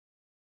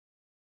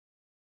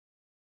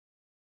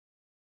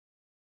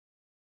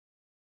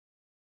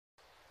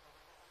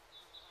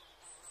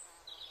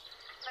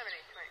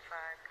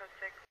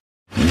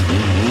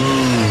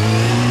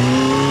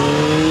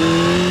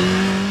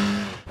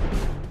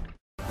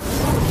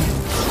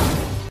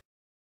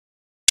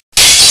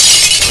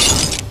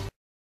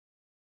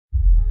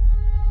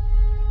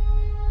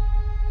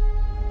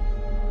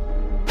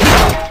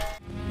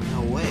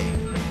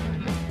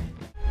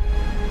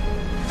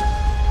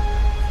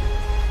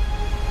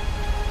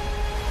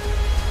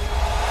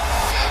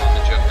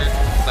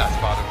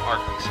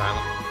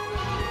asylum.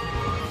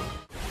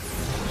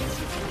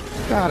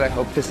 God, I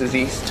hope this is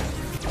East.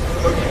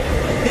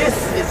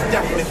 This is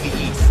definitely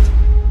East.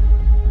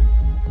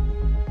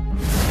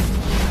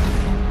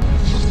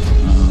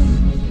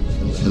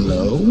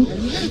 Hello?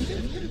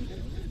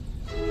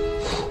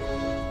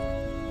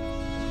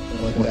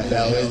 What the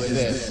hell is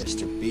this?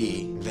 Mr.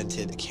 B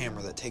invented a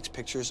camera that takes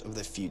pictures of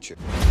the future.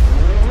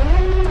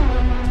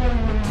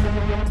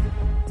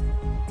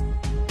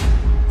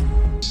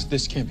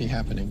 This can't be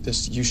happening.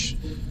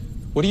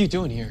 What are you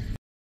doing here?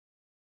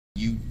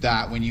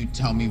 That when you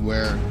tell me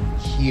where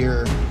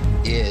here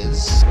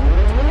is.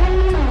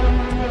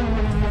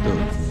 The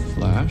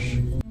Flash?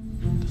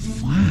 The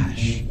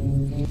Flash?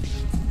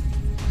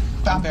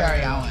 Found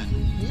Barry Allen.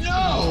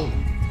 No!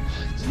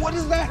 What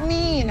does that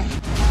mean?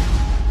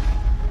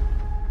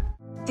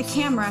 The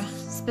camera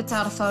spits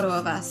out a photo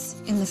of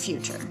us in the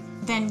future.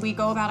 Then we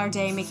go about our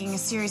day making a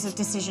series of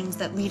decisions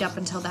that lead up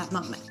until that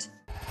moment.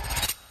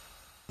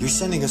 You're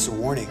sending us a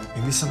warning.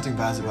 Maybe something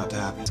bad's about to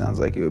happen. Sounds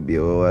like it would be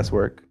a little less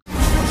work.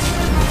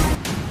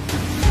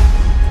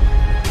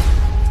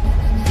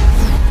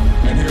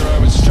 And here I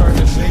was starting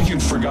to think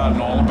you'd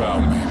forgotten all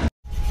about me.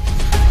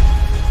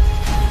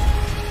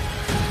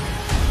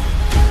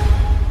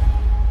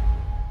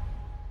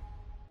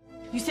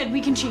 You said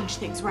we can change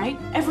things, right?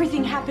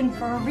 Everything happened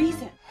for a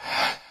reason.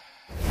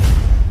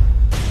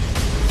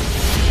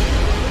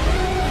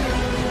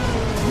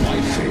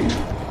 My fate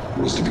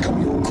was to become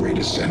your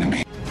greatest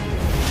enemy.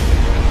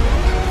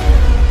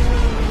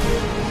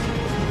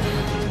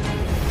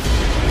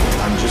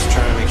 I'm just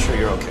trying to make sure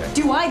you're okay.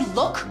 Do I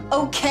look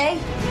okay?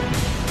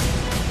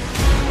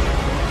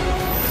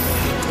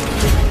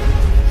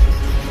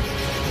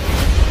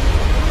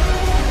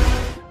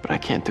 But I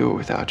can't do it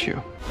without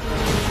you.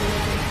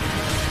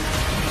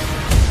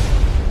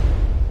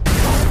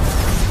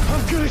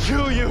 I'm gonna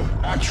kill you!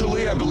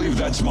 Actually, I believe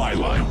that's my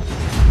line.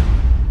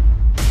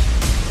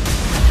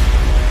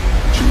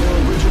 To your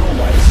original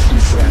life,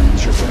 your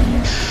friends, your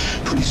family,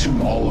 pretty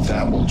soon all of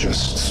that will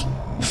just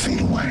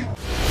fade away.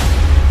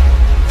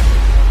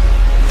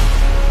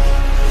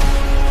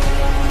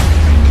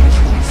 And guess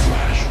what,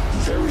 Flash?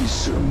 Very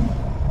soon,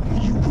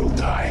 you will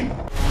die.